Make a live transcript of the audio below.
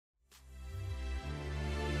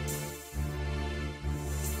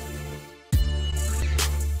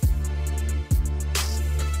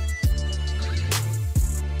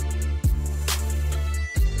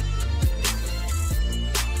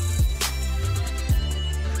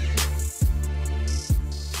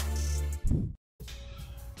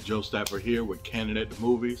Joe Stafford here with Candidate to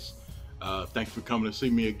Movies. Thanks for coming to see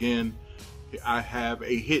me again. I have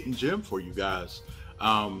a hidden gem for you guys.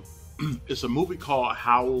 It's a movie called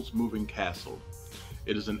Howl's Moving Castle.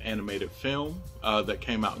 It is an animated film that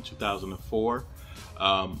came out in 2004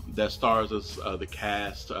 that stars as the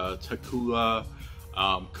cast Takuya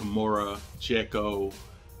Kimura, Chieko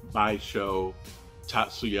Baisho,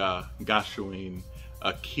 Tatsuya Gashiun,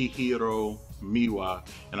 Akihiro Miwa,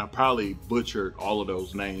 and I probably butchered all of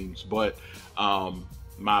those names, but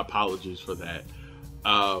my apologies for that.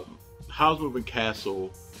 Howl's Moving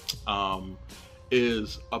Castle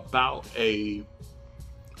is about a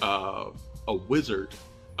wizard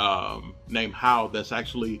named Howl that's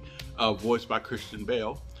actually voiced by Christian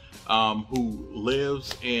Bale, who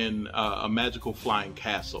lives in a magical flying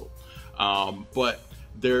castle. But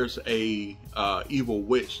there's a evil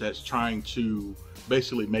witch that's trying to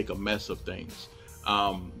basically make a mess of things.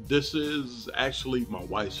 This is actually my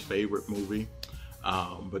wife's favorite movie,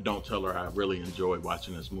 but don't tell her I really enjoyed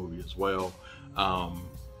watching this movie as well.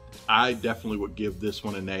 I definitely would give this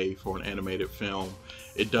one an A for an animated film.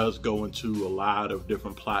 It does go into a lot of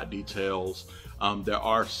different plot details. There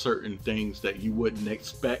are certain things that you wouldn't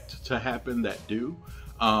expect to happen that do.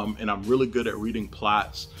 And I'm really good at reading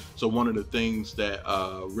plots. So one of the things that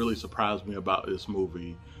really surprised me about this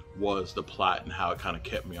movie was the plot and how it kind of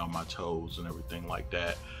kept me on my toes and everything like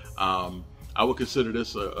that. I would consider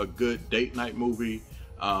this a good date night movie.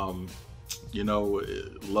 You know,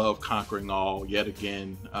 love conquering all yet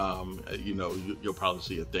again. You know, you'll probably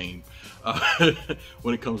see a theme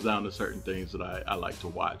when it comes down to certain things that I like to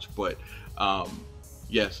watch. But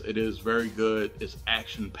yes, it is very good. It's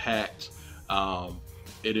action packed.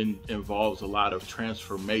 It involves a lot of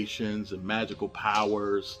transformations and magical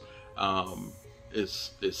powers.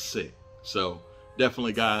 It's sick. So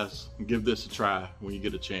definitely, guys, give this a try when you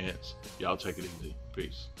get a chance. Y'all take it easy.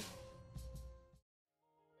 Peace.